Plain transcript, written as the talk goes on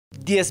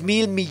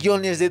10.000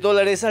 millones de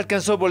dólares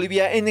alcanzó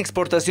Bolivia en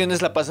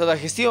exportaciones la pasada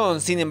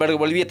gestión. Sin embargo,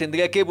 Bolivia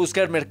tendría que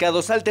buscar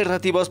mercados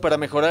alternativos para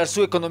mejorar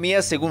su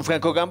economía, según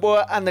Franco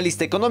Gamboa,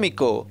 analista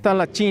económico. Está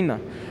la China.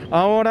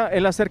 Ahora,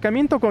 el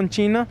acercamiento con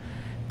China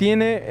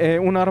tiene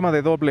un arma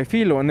de doble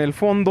filo. En el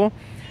fondo,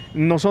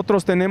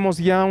 nosotros tenemos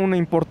ya una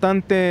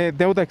importante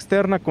deuda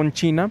externa con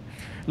China.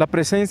 La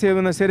presencia de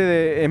una serie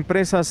de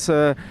empresas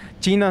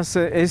chinas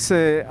es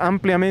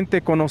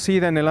ampliamente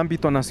conocida en el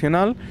ámbito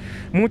nacional.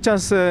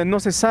 Muchas no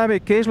se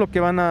sabe qué es lo que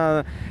van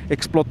a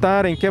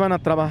explotar, en qué van a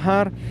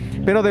trabajar,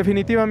 pero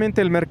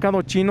definitivamente el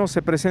mercado chino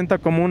se presenta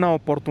como una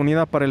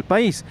oportunidad para el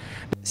país.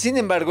 Sin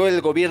embargo, el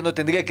gobierno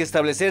tendría que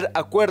establecer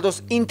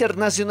acuerdos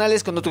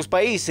internacionales con otros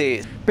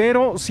países.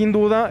 Pero sin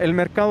duda el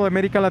mercado de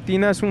América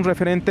Latina es un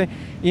referente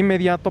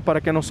inmediato para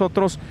que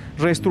nosotros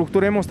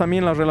reestructuremos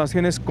también las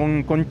relaciones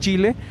con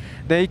Chile.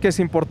 De ahí que es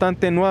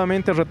importante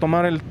nuevamente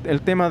retomar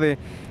el tema de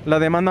la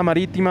demanda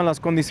marítima, las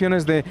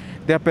condiciones de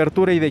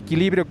apertura y de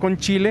equilibrio con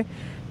Chile,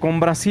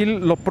 con Brasil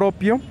lo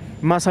propio,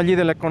 más allí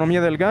de la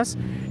economía del gas,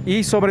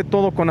 y sobre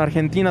todo con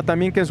Argentina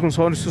también, que es un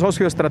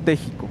socio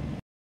estratégico.